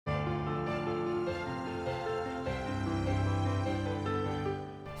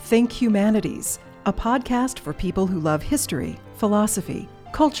Think Humanities, a podcast for people who love history, philosophy,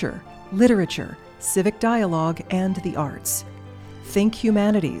 culture, literature, civic dialogue, and the arts. Think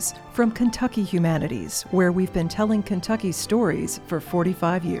Humanities from Kentucky Humanities, where we've been telling Kentucky's stories for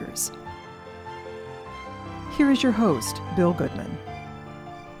 45 years. Here is your host, Bill Goodman.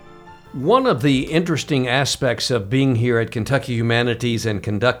 One of the interesting aspects of being here at Kentucky Humanities and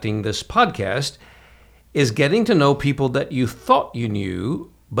conducting this podcast is getting to know people that you thought you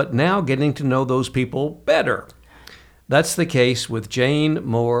knew, but now getting to know those people better. That's the case with Jayne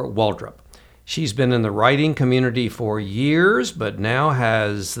Moore Waldrop. She's been in the writing community for years, but now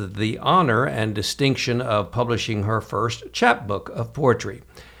has the honor and distinction of publishing her first chapbook of poetry.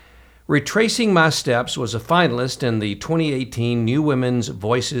 Retracing My Steps was a finalist in the 2018 New Women's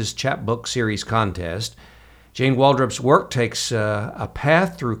Voices Chapbook Series contest. Jayne Waldrop's work takes a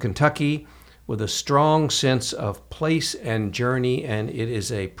path through Kentucky with a strong sense of place and journey, and it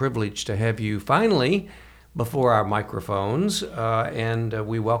is a privilege to have you finally before our microphones, and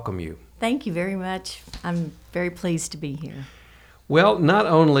we welcome you. Thank you very much. I'm very pleased to be here. Well, not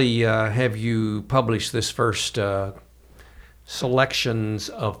only have you published this first selections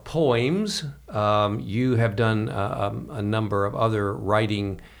of poems, you have done a number of other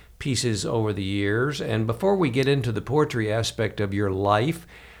writing pieces over the years. And before we get into the poetry aspect of your life,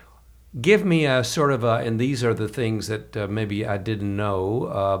 give me a sort of and these are the things that maybe I didn't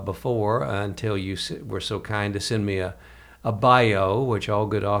know before until you were so kind to send me a bio, which all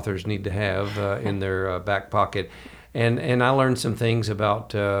good authors need to have in their back pocket. And I learned some things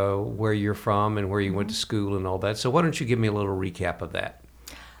about where you're from and where you went to school and all that. So why don't you give me a little recap of that?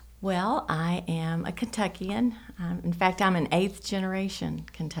 Well, I am a Kentuckian. In fact, I'm an 8th generation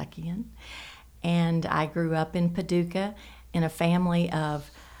Kentuckian. And I grew up in Paducah in a family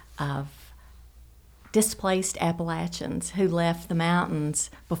of displaced Appalachians who left the mountains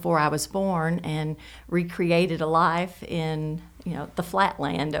before I was born and recreated a life in, the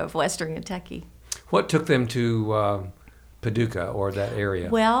flatland of western Kentucky. What took them to Paducah or that area?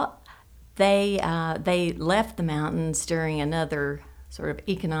 Well, they left the mountains during another sort of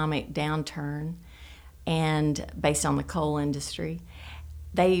economic downturn, and based on the coal industry,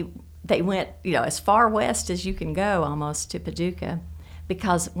 they went as far west as you can go, almost, to Paducah,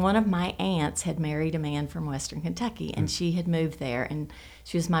 because one of my aunts had married a man from western Kentucky, and she had moved there, and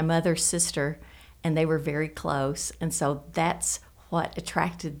she was my mother's sister, and they were very close, and so that's what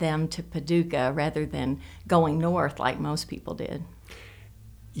attracted them to Paducah rather than going north like most people did.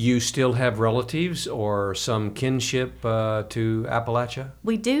 You still have relatives or some kinship to Appalachia?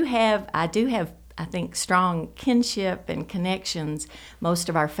 I do have, I think, strong kinship and connections. Most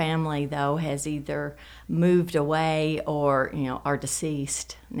of our family, though, has either moved away or, are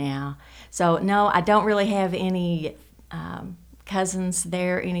deceased now. So, no, I don't really have any cousins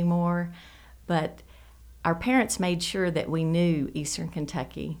there anymore, but our parents made sure that we knew Eastern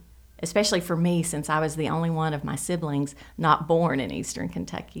Kentucky, especially for me, since I was the only one of my siblings not born in Eastern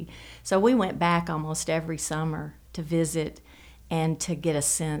Kentucky. So we went back almost every summer to visit and to get a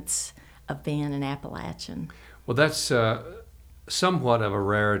sense of being an Appalachian. Well, that's somewhat of a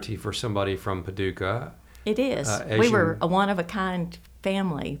rarity for somebody from Paducah. It is. We were a one-of-a-kind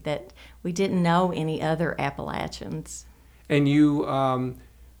family that we didn't know any other Appalachians. And you...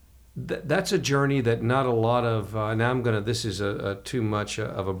 That's a journey that not a lot of, this is too much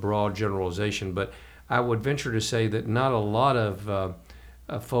of a broad generalization, but I would venture to say that not a lot of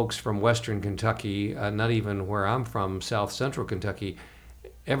folks from Western Kentucky, not even where I'm from, South Central Kentucky,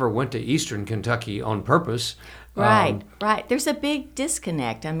 ever went to Eastern Kentucky on purpose. Right. There's a big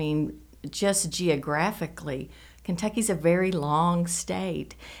disconnect. I mean, just geographically, Kentucky's a very long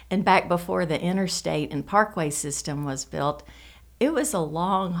state, and back before the interstate and parkway system was built, it was a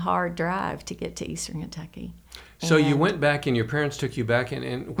long, hard drive to get to Eastern Kentucky. So you went back and your parents took you back,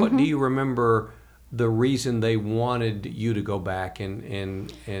 and what do you remember the reason they wanted you to go back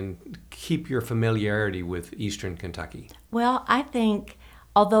and keep your familiarity with Eastern Kentucky? Well, I think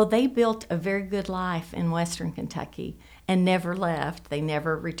although they built a very good life in Western Kentucky and never left, they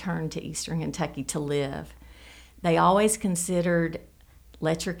never returned to Eastern Kentucky to live, they always considered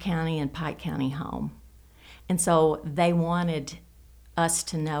Letcher County and Pike County home. And so they wanted us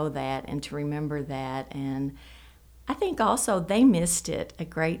to know that and to remember that. And I think also they missed it a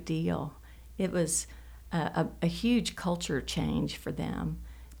great deal. It was a huge culture change for them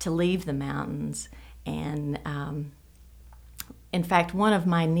to leave the mountains. And in fact, one of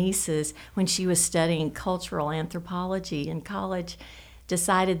my nieces, when she was studying cultural anthropology in college,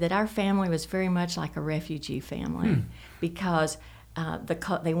 decided that our family was very much like a refugee family because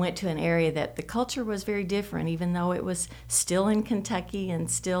they went to an area that the culture was very different, even though it was still in Kentucky and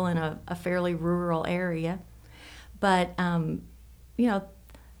still in a fairly rural area. But,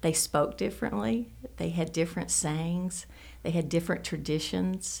 they spoke differently. They had different sayings. They had different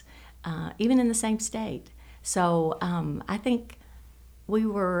traditions, even in the same state. So I think we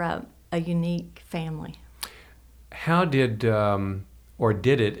were a unique family. How did, or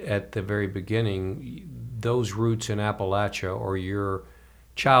did it at the very beginning, those roots in Appalachia or your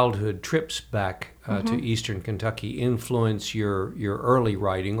childhood trips back to Eastern Kentucky influence your early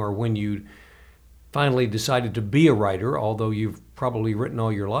writing, or when you finally decided to be a writer, although you've probably written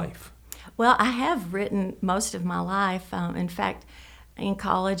all your life? Well, I have written most of my life. In fact, in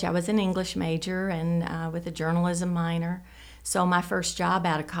college, I was an English major and with a journalism minor. So my first job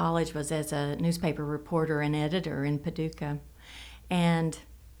out of college was as a newspaper reporter and editor in Paducah, and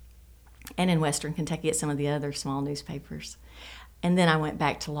in Western Kentucky at some of the other small newspapers. And then I went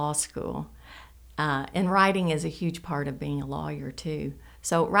back to law school. And writing is a huge part of being a lawyer, too.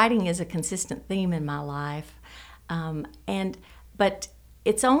 So writing is a consistent theme in my life. But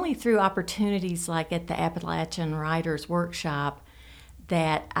it's only through opportunities like at the Appalachian Writers Workshop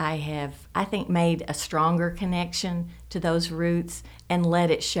that I have, I think, made a stronger connection to those roots and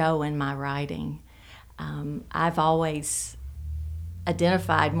let it show in my writing. I've always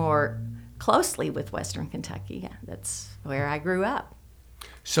identified more closely with Western Kentucky. That's where I grew up.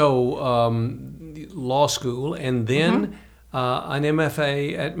 So law school, and then an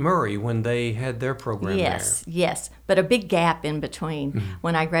MFA at Murray when they had their program there. Yes, but a big gap in between.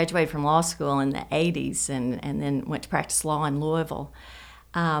 When I graduated from law school in the 80s and then went to practice law in Louisville,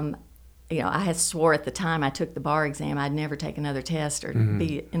 I had swore at the time I took the bar exam I'd never take another test or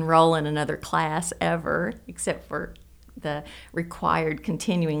enroll in another class ever, except for the required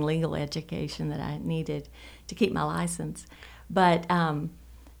continuing legal education that I needed to keep my license. But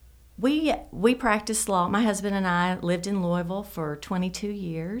we practiced law. My husband and I lived in Louisville for 22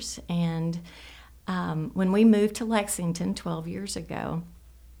 years, and when we moved to Lexington 12 years ago,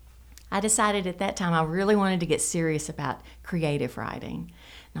 I decided at that time I really wanted to get serious about creative writing,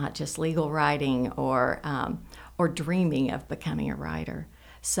 not just legal writing or dreaming of becoming a writer.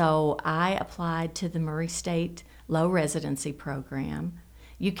 So I applied to the Murray State Low Residency Program.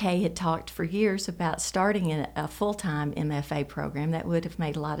 UK had talked for years about starting a full-time MFA program. That would have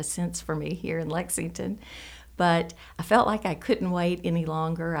made a lot of sense for me here in Lexington. But I felt like I couldn't wait any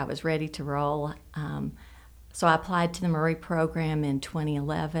longer. I was ready to roll. So I applied to the Murray program in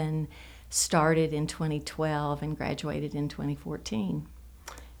 2011, started in 2012, and graduated in 2014.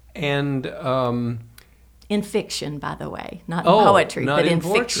 And in fiction, by the way, not in poetry, not but in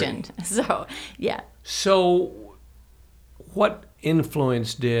poetry. fiction. So, yeah. So what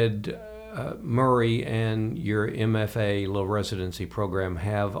influence did Murray and your MFA low residency program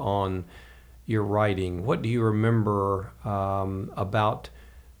have on your writing? What do you remember about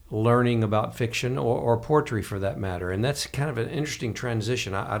learning about fiction or poetry for that matter? And that's kind of an interesting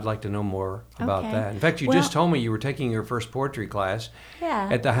transition. I'd like to know more about that. In fact, you just told me you were taking your first poetry class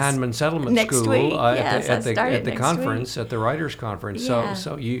at the Hindman Settlement School at the conference, at the Writers' Conference. Yeah.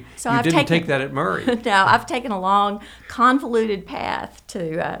 So you didn't take that at Murray. No, I've taken a long, convoluted path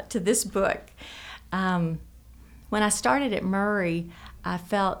to this book. When I started at Murray, I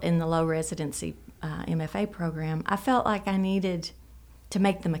felt in the low residency MFA program, I felt like I needed to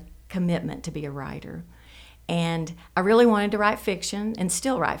make them a commitment to be a writer. And I really wanted to write fiction and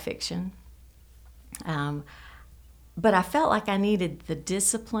still write fiction. But I felt like I needed the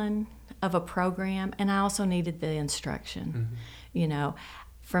discipline of a program, and I also needed the instruction. You know,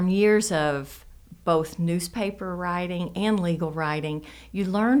 from years of both newspaper writing and legal writing, you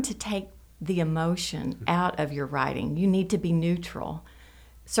learn to take the emotion out of your writing. You need to be neutral.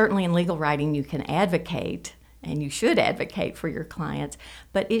 Certainly in legal writing, you can advocate, and you should advocate for your clients,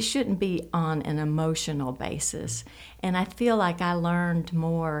 but it shouldn't be on an emotional basis. And I feel like I learned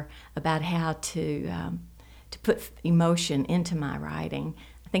more about how to put emotion into my writing.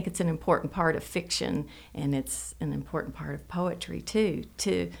 I think it's an important part of fiction, and it's an important part of poetry too,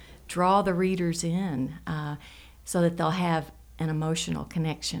 to draw the readers in so that they'll have an emotional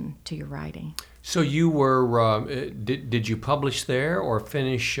connection to your writing. So you were, did you publish there or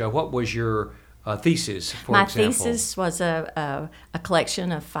finish, what was your thesis, for My example? thesis was a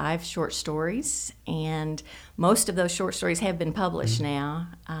collection of 5 short stories, and most of those short stories have been published now.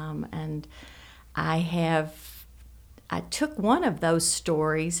 And I took one of those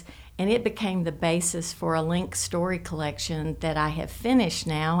stories, and it became the basis for a linked story collection that I have finished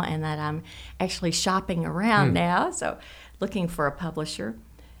now, and that I'm actually shopping around now, so looking for a publisher.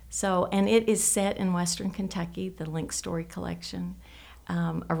 So, and it is set in Western Kentucky, the Link Story Collection,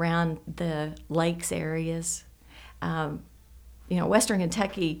 around the lakes areas. Western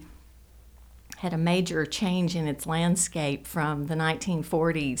Kentucky had a major change in its landscape from the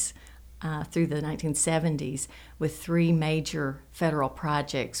 1940s through the 1970s with 3 major federal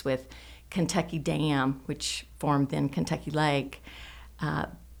projects with Kentucky Dam, which formed then Kentucky Lake,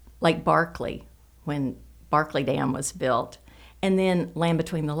 Lake Barkley, when Barkley Dam was built, and then Land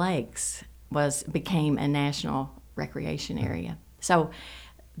Between the Lakes became a national recreation area. So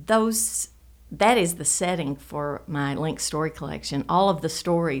that is the setting for my Link Story Collection. All of the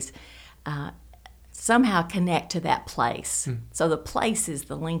stories somehow connect to that place. So the place is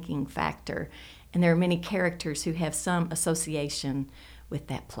the linking factor, and there are many characters who have some association with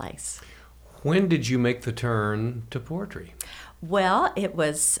that place. When did you make the turn to poetry? Well, it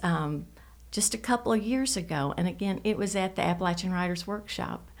was just a couple of years ago, and again, it was at the Appalachian Writers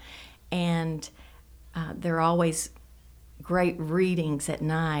Workshop, and there are always great readings at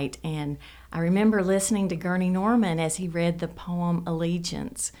night, and I remember listening to Gurney Norman as he read the poem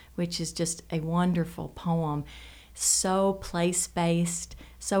Allegiance, which is just a wonderful poem, so place-based,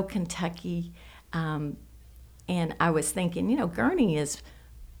 so Kentucky, and I was thinking, Gurney is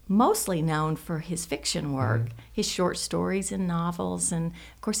mostly known for his fiction work, his short stories and novels, and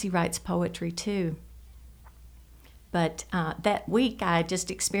of course he writes poetry too. But that week I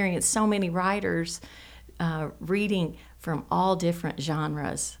just experienced so many writers reading from all different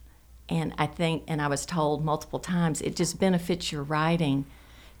genres, and I was told multiple times, it just benefits your writing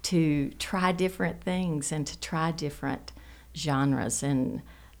to try different things and to try different genres and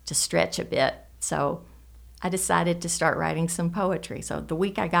to stretch a bit. So I decided to start writing some poetry. So the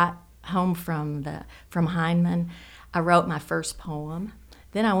week I got home from Heinemann, I wrote my first poem.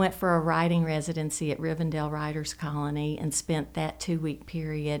 Then I went for a writing residency at Rivendell Writers Colony and spent that 2-week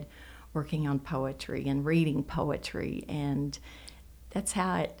period working on poetry and reading poetry, and that's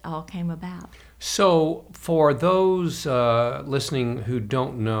how it all came about. So for those listening who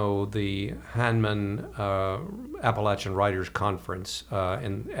don't know the Heinemann Appalachian Writers Conference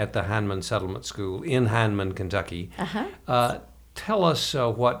at the Heinemann Settlement School in Heinemann, Kentucky, tell us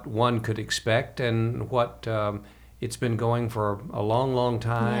what one could expect and what it's been going for a long, long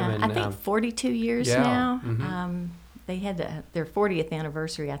time. Yeah, and, I think 42 years now. Mm-hmm. They had their 40th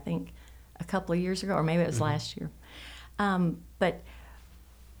anniversary, I think, a couple of years ago, or maybe it was last year. But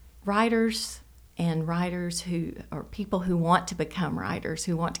writers or people who want to become writers,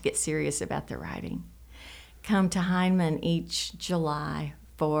 who want to get serious about their writing, come to Heinemann each July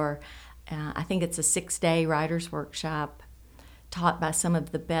for, I think it's a 6-day writers workshop taught by some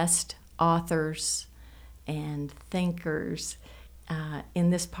of the best authors and thinkers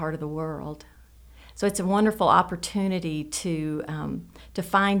in this part of the world. So it's a wonderful opportunity to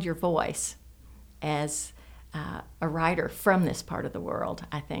find your voice as a writer from this part of the world,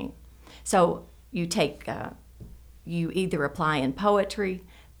 I think. So you either apply in poetry,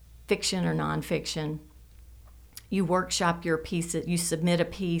 fiction or nonfiction. You workshop your piece, you submit a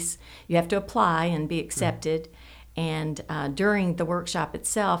piece, you have to apply and be accepted, and during the workshop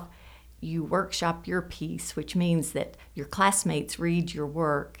itself, you workshop your piece, which means that your classmates read your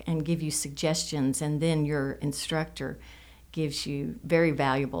work and give you suggestions, and then your instructor gives you very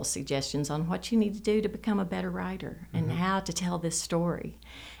valuable suggestions on what you need to do to become a better writer and how to tell this story.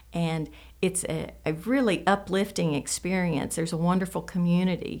 And it's a really uplifting experience. There's a wonderful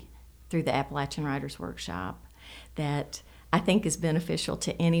community through the Appalachian Writers Workshop that I think is beneficial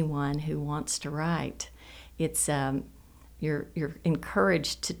to anyone who wants to write. It's you're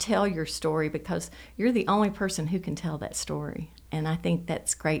encouraged to tell your story because you're the only person who can tell that story, and I think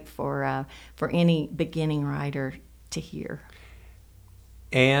that's great for any beginning writer to hear.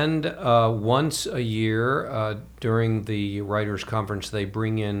 And once a year during the Writers' Conference, they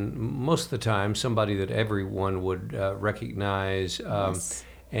bring in, most of the time, somebody that everyone would recognize. Yes.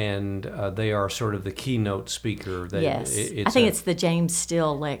 And they are sort of the keynote speaker. Yes, I think it's the James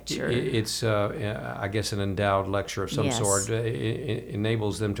Still Lecture. It's, I guess, an endowed lecture of some sort. It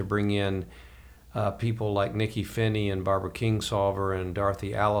enables them to bring in people like Nikki Finney and Barbara Kingsolver and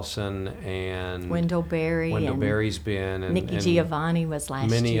Dorothy Allison and Wendell Berry. Wendell Berry's been. And Nikki Giovanni was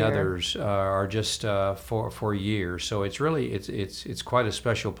last year. Many others are just for years. So it's really, it's quite a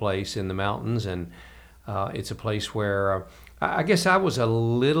special place in the mountains, and it's a place where I guess I was a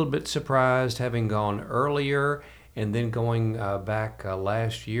little bit surprised, having gone earlier and then going back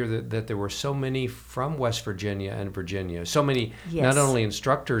last year, that there were so many from West Virginia and Virginia. So many, not only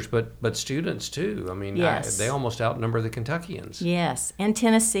instructors, but students too. I mean, they almost outnumber the Kentuckians. Yes, and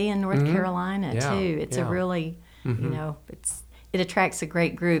Tennessee and North Carolina too. It's a really, it attracts a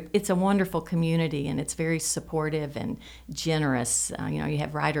great group. It's a wonderful community, and it's very supportive and generous. You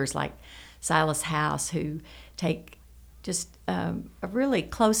have writers like Silas House who take just a really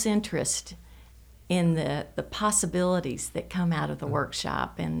close interest in the possibilities that come out of the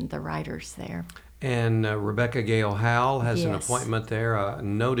workshop and the writers there. And Rebecca Gale Howell has an Yes. appointment there, a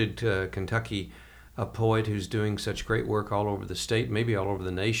noted Kentucky poet who's doing such great work all over the state, maybe all over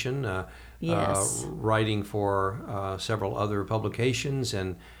the nation, Yes. writing for several other publications.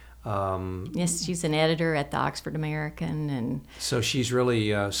 And Yes, she's an editor at the Oxford American, and so she's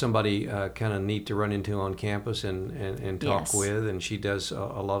really somebody kind of neat to run into on campus and talk Yes. with, and she does a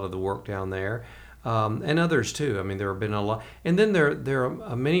lot of the work down there. And others too. I mean, there have been a lot. And then there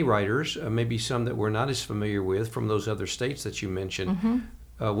are many writers, maybe some that we're not as familiar with from those other states that you mentioned. Mm-hmm.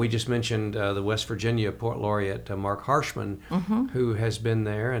 We just mentioned the West Virginia Poet Laureate, Mark Harshman, who has been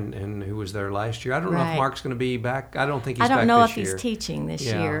there and who was there last year. I don't know if Right. Mark's going to be back. I don't think he's I back don't know this if year. he's teaching this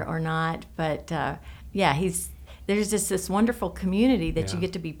Yeah. year or not, but there's just this wonderful community that Yeah. you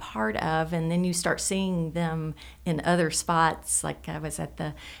get to be part of, and then you start seeing them in other spots. Like I was at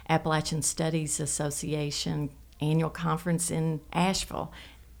the Appalachian Studies Association annual conference in Asheville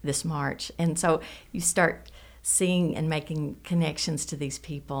this March, and so you start seeing and making connections to these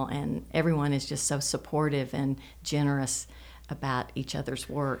people, and everyone is just so supportive and generous about each other's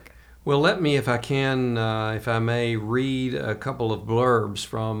work. Well, let me, if I can, if I may, read a couple of blurbs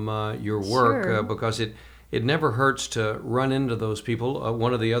from your work, Sure. because it never hurts to run into those people.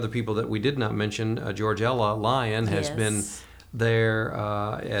 One of the other people that we did not mention, Georgella Lyon, has Yes. been there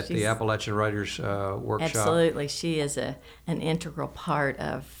at the She's- Appalachian Writers Workshop. Absolutely. She is an integral part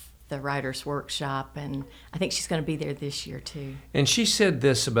of the Writers' Workshop, and I think she's going to be there this year too. And she said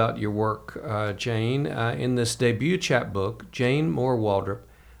this about your work, Jayne. In this debut chapbook, Jayne Moore Waldrop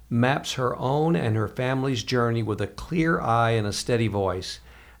maps her own and her family's journey with a clear eye and a steady voice.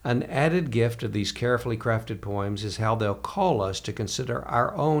 An added gift of these carefully crafted poems is how they'll call us to consider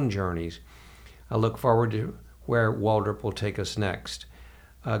our own journeys. I look forward to where Waldrop will take us next.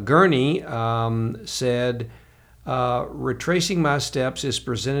 Gurney said, Retracing My Steps is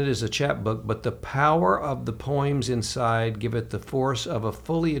presented as a chapbook, but the power of the poems inside give it the force of a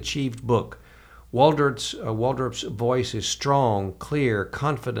fully achieved book. Waldrop's voice is strong, clear,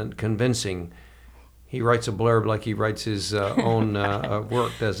 confident, convincing. He writes a blurb like he writes his own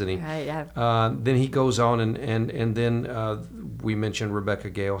work, doesn't he? Right. Then he goes on, and then we mentioned Rebecca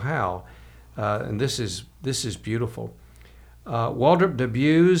Gale Howell, and this is beautiful. Waldrop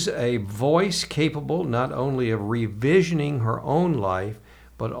debuts a voice capable not only of revisioning her own life,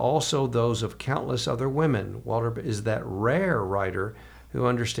 but also those of countless other women. Waldrop is that rare writer who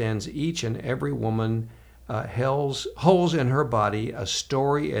understands each and every woman holds in her body a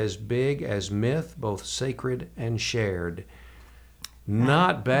story as big as myth, both sacred and shared.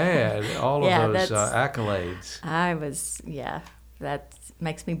 Not bad, all Yeah, of those that's- accolades. That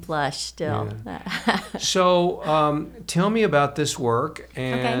makes me blush still. So tell me about this work,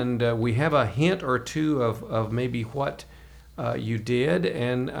 and we have a hint or two of maybe what you did,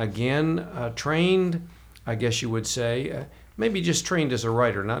 and again, trained, I guess you would say, maybe just trained as a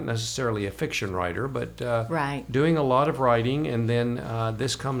writer, not necessarily a fiction writer, but Right. doing a lot of writing, and then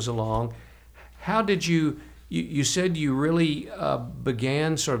this comes along. How did you said you really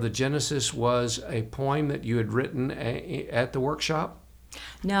began, sort of the genesis was a poem that you had written at the workshop?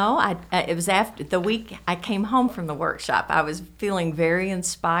 No, it was after the week I came home from the workshop. I was feeling very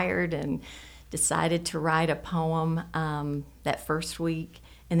inspired and decided to write a poem that first week,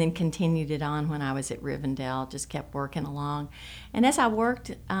 and then continued it on when I was at Rivendell, just kept working along. And as I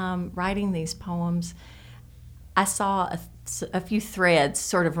worked writing these poems, I saw a few threads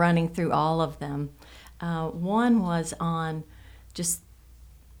sort of running through all of them. One was on just,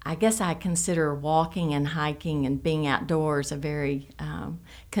 I guess I consider walking and hiking and being outdoors a very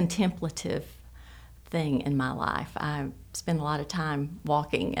contemplative thing in my life. I spend a lot of time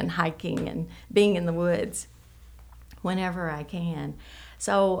walking and hiking and being in the woods whenever I can.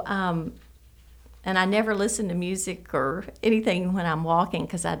 So, and I never listen to music or anything when I'm walking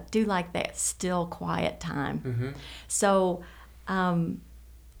because I do like that still, quiet time. Mm-hmm. So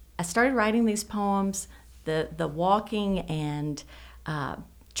I started writing these poems, the walking and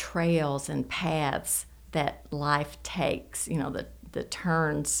trails and paths that life takes, the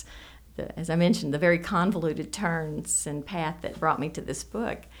turns, as I mentioned, the very convoluted turns and path that brought me to this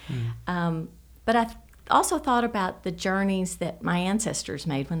book. But I also thought about the journeys that my ancestors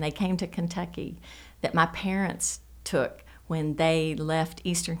made when they came to Kentucky, that my parents took when they left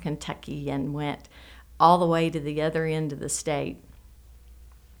eastern Kentucky and went all the way to the other end of the state,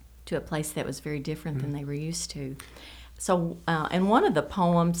 to a place that was very different than they were used to. And one of the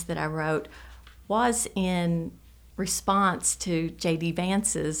poems that I wrote was in response to J.D.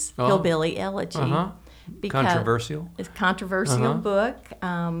 Vance's Hillbilly Elegy. Controversial. It's a controversial book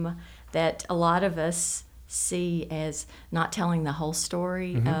that a lot of us see as not telling the whole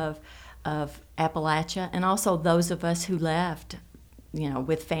story of Appalachia, and also those of us who left,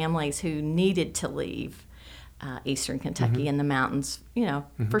 with families who needed to leave eastern Kentucky in the mountains,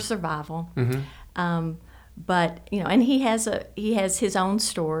 for survival. But and he has his own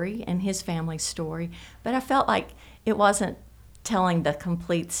story and his family's story, but I felt like it wasn't telling the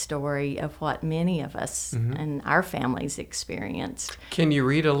complete story of what many of us and our families experienced. Can you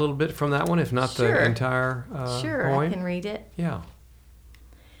read a little bit from that one, if not the entire Sure, poem? I can read it. Yeah.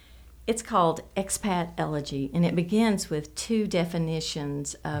 It's called Expat Elegy, and it begins with two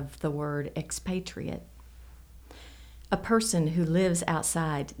definitions of the word expatriate. A person who lives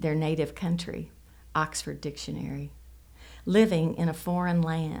outside their native country, Oxford Dictionary. Living in a foreign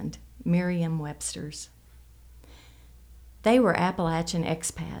land, Merriam-Webster's. They were Appalachian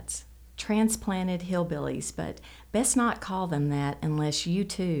expats, transplanted hillbillies, but best not call them that unless you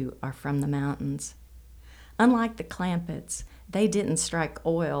too are from the mountains. Unlike the Clampetts, they didn't strike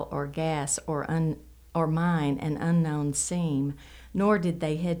oil or gas or mine an unknown seam, nor did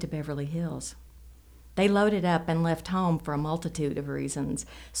they head to Beverly Hills. They loaded up and left home for a multitude of reasons,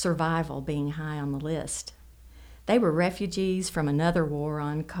 survival being high on the list. They were refugees from another war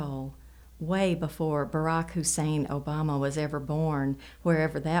on coal, way before Barack Hussein Obama was ever born,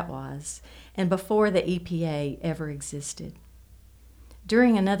 wherever that was, and before the EPA ever existed.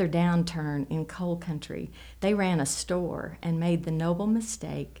 During another downturn in coal country, they ran a store and made the noble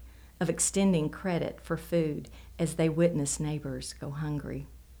mistake of extending credit for food as they witnessed neighbors go hungry,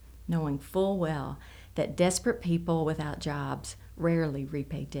 knowing full well that desperate people without jobs rarely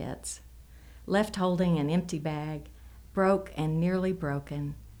repay debts. Left holding an empty bag, broke and nearly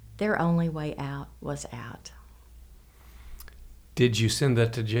broken, their only way out was out. Did you send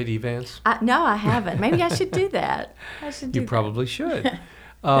that to J.D. Vance? No, I haven't. Maybe I should do that. You probably should.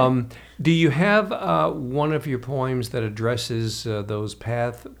 Do you have one of your poems that addresses those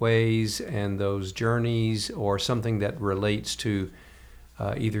pathways and those journeys, or something that relates to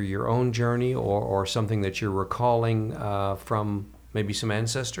either your own journey or something that you're recalling from maybe some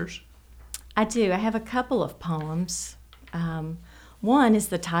ancestors? I do. I have a couple of poems. One is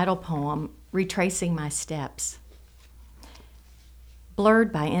the title poem, Retracing My Steps.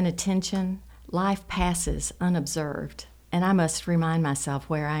 Blurred by inattention, life passes unobserved, and I must remind myself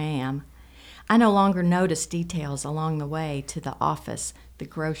where I am. I no longer notice details along the way to the office, the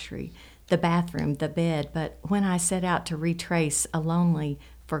grocery, the bathroom, the bed, but when I set out to retrace a lonely,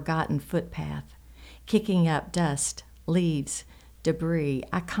 forgotten footpath, kicking up dust, leaves, debris,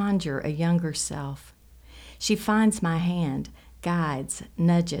 I conjure a younger self. She finds my hand, guides,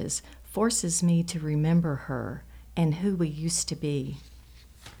 nudges, forces me to remember her and who we used to be.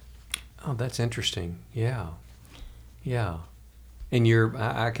 Oh, that's interesting. Yeah. And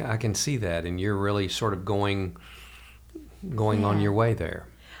I can see that, and you're really sort of going on your way there.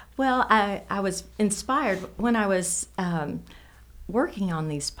 Well, I was inspired when I was working on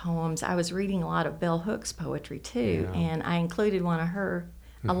these poems. I was reading a lot of Bell Hooks poetry too, and I included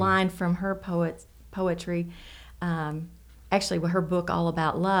a line from her poetry. Actually, with her book All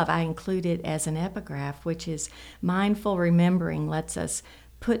About Love, I included as an epigraph, which is, mindful remembering lets us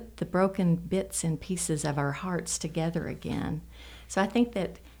put the broken bits and pieces of our hearts together again. So I think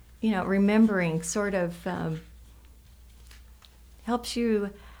that, remembering sort of helps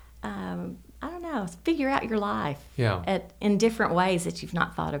you, figure out your life in different ways that you've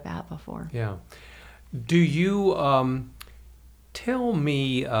not thought about before. Yeah. Do you tell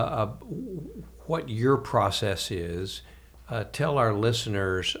me what your process is? Tell our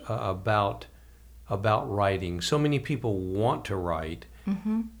listeners about writing. So many people want to write,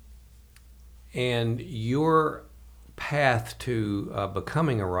 and your path to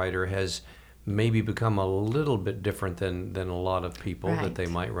becoming a writer has maybe become a little bit different than a lot of people that they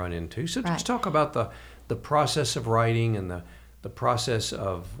might run into. So just talk about the process of writing and the process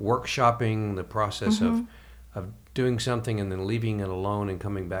of workshopping, the process of doing something and then leaving it alone and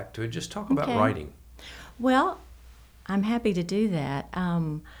coming back to it. Just talk about writing. Well, I'm happy to do that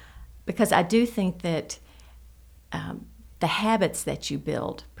because I do think that the habits that you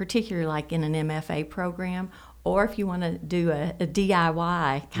build, particularly like in an MFA program, or if you want to do a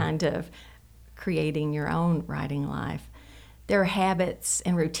DIY kind of creating your own writing life, there are habits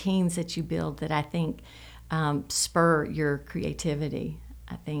and routines that you build that I think spur your creativity.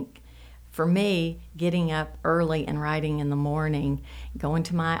 I think for me, getting up early and writing in the morning, going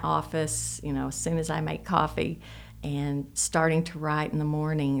to my office, as soon as I make coffee, and starting to write in the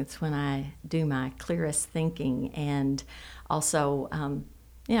morning. It's when I do my clearest thinking. And also,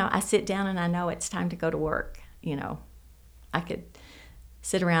 I sit down and I know it's time to go to work. I could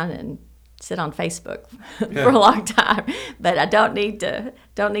sit around and sit on Facebook for a long time, but I don't need to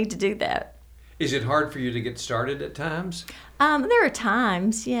do that. Is it hard for you to get started at times? There are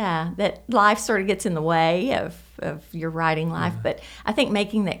times, that life sort of gets in the way of your writing life, but I think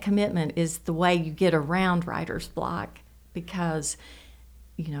making that commitment is the way you get around writer's block, because,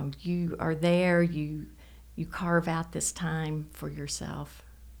 you are there, you carve out this time for yourself,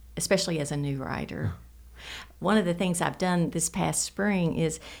 especially as a new writer. One of the things I've done this past spring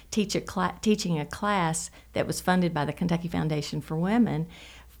is teaching a class that was funded by the Kentucky Foundation for Women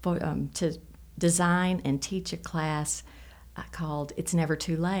to design and teach a class called It's Never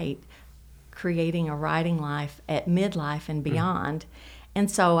Too Late, creating a writing life at midlife and beyond. And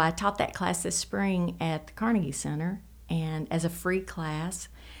so I taught that class this spring at the Carnegie Center, and as a free class,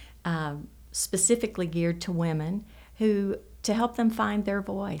 specifically geared to women to help them find their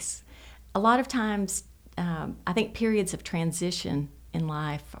voice. A lot of times, I think periods of transition in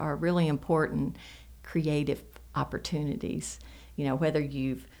life are really important creative opportunities. Whether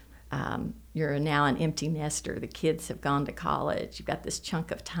you're now an empty nester, the kids have gone to college, you've got this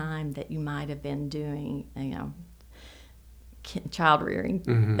chunk of time that you might have been doing, child rearing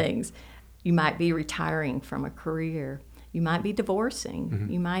things. You might be retiring from a career. You might be divorcing.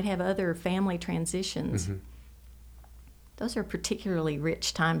 You might have other family transitions. Those are particularly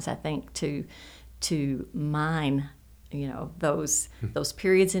rich times, I think, to mine, those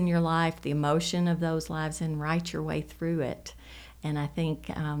periods in your life, the emotion of those lives, and write your way through it. And I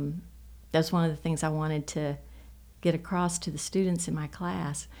think that's one of the things I wanted to get across to the students in my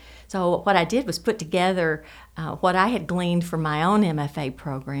class. So what I did was put together what I had gleaned from my own MFA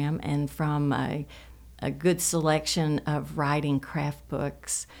program and from a good selection of writing craft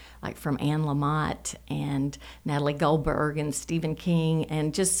books, like from Anne Lamott and Natalie Goldberg and Stephen King,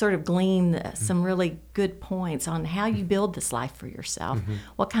 and just sort of glean some really good points on how you build this life for yourself.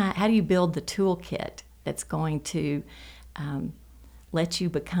 How do you build the toolkit that's going to let you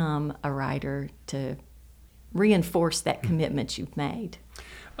become a writer, to reinforce that commitment you've made.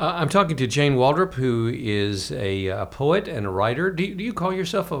 I'm talking to Jayne Waldrop, who is a poet and a writer. Do you call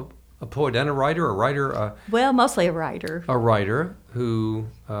yourself a poet and a writer? Well, mostly a writer. A writer who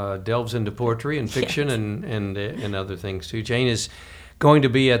delves into poetry and fiction and other things too. Jayne is going to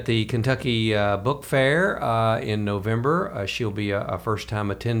be at the Kentucky Book Fair in November. She'll be a first-time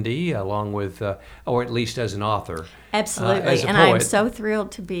attendee, along with, or at least as an author. Absolutely, as a and poet. I'm so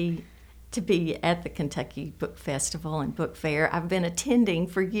thrilled to be at the Kentucky Book Festival and Book Fair. I've been attending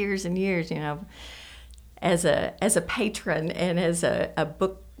for years and years, as a patron and as a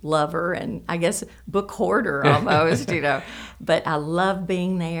book lover, and I guess book hoarder almost, But I love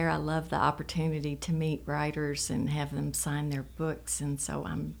being there. I love the opportunity to meet writers and have them sign their books, and so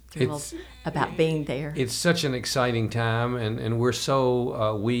I'm thrilled about being there. It's such an exciting time, and we're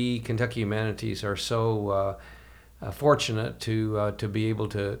so, we, Kentucky Humanities, are so fortunate to be able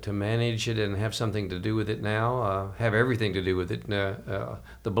to manage it and have something to do with it now, have everything to do with it.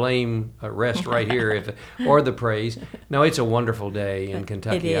 The blame rests right here, or the praise. No, it's a wonderful day in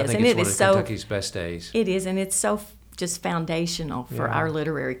Kentucky. It is. I think and it's one of Kentucky's best days. It is, and it's so just foundational for our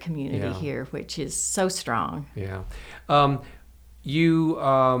literary community here, which is so strong. Yeah.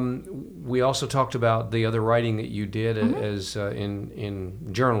 We also talked about the other writing that you did as in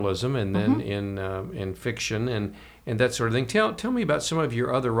journalism, and then in fiction and that sort of thing. Tell me about some of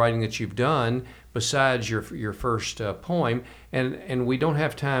your other writing that you've done besides your first poem. And we don't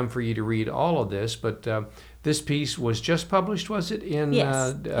have time for you to read all of this, but this piece was just published, was it, in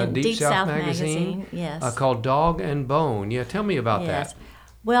Deep South Magazine? Yes. Called Dog and Bone. Yeah, tell me about that.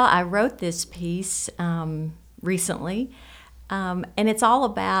 Well, I wrote this piece recently. And it's all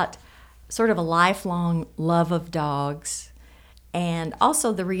about sort of a lifelong love of dogs, and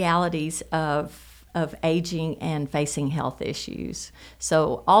also the realities of aging and facing health issues.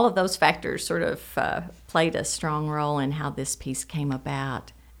 So all of those factors sort of played a strong role in how this piece came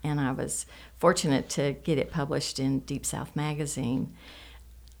about. And I was fortunate to get it published in Deep South Magazine.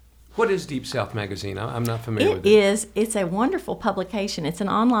 What is Deep South Magazine? I'm not familiar with it. It's a wonderful publication. It's an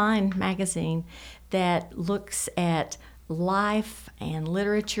online magazine that looks at life and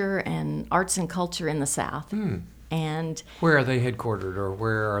literature and arts and culture in the South. And where are they headquartered, or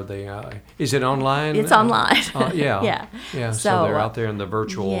where are they? Is it online? It's online. Yeah. So they're out there in the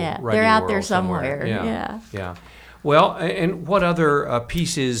virtual writing they're out there world somewhere. Yeah. Well, and what other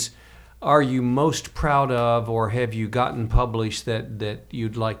pieces are you most proud of, or have you gotten published that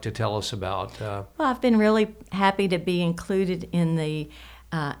you'd like to tell us about? Well, I've been really happy to be included in the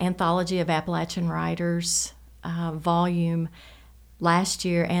Anthology of Appalachian Writers volume last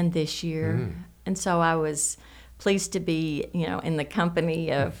year and this year. And so I was pleased to be, in the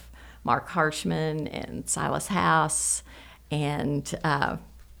company of Mark Harshman and Silas House. And,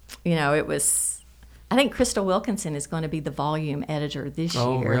 it was... I think Crystal Wilkinson is going to be the volume editor this year.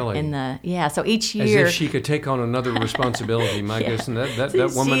 Oh, really? So each year... As if she could take on another responsibility, my goodness. And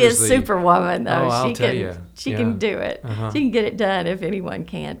that woman she is superwoman, though. Oh, I'll tell you. She can do it. She can get it done if anyone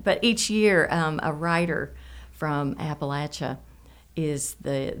can't. But each year, a writer from Appalachia is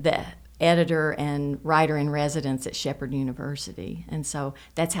the editor and writer in residence at Shepherd University. And so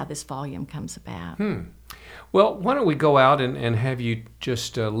that's how this volume comes about. Well, why don't we go out and have you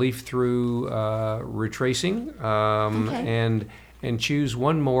just leaf through Retracing Okay. and choose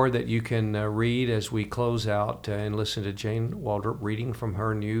one more that you can read as we close out and listen to Jayne Waldrop reading from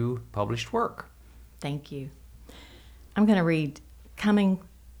her new published work. Thank you. I'm going to read Coming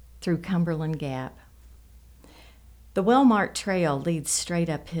Through Cumberland Gap. The well-marked trail leads straight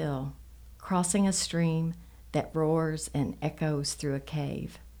uphill, crossing a stream that roars and echoes through a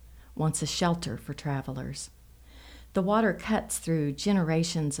cave, once a shelter for travelers. The water cuts through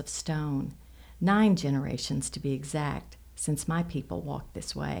generations of stone, 9 generations to be exact, since my people walked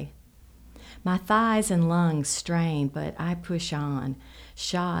this way. My thighs and lungs strain, but I push on,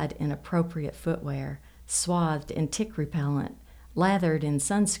 shod in appropriate footwear, swathed in tick repellent, lathered in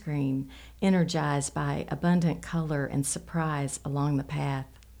sunscreen, energized by abundant color and surprise along the path.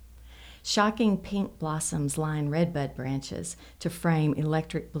 Shocking pink blossoms line redbud branches to frame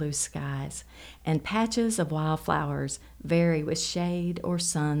electric blue skies, and patches of wildflowers vary with shade or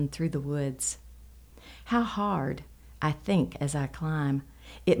sun through the woods. How hard, I think as I climb,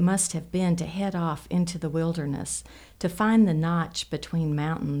 it must have been to head off into the wilderness, to find the notch between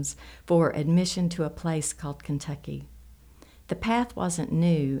mountains for admission to a place called Kentucky. The path wasn't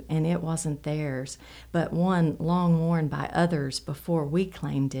new, and it wasn't theirs, but one long worn by others before we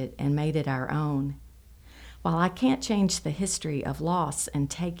claimed it and made it our own. While I can't change the history of loss and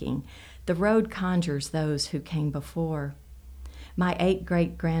taking, the road conjures those who came before. My 8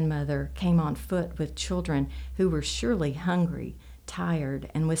 great-grandmother came on foot with children who were surely hungry, tired,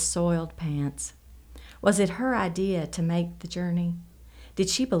 and with soiled pants. Was it her idea to make the journey? Did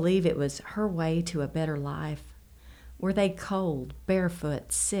she believe it was her way to a better life? Were they cold,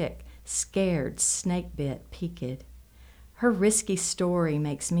 barefoot, sick, scared, snake-bit, peaked? Her risky story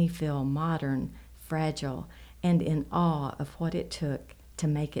makes me feel modern, fragile, and in awe of what it took to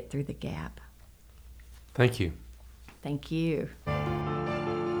make it through the gap. Thank you. Thank you.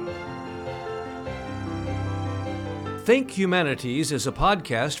 Think Humanities is a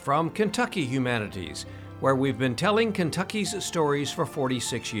podcast from Kentucky Humanities, where we've been telling Kentucky's stories for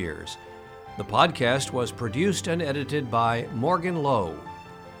 46 years. The podcast was produced and edited by Morgan Lowe.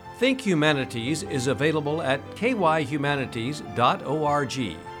 Think Humanities is available at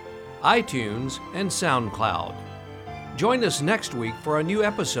kyhumanities.org, iTunes, and SoundCloud. Join us next week for a new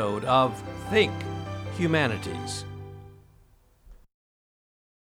episode of Think Humanities.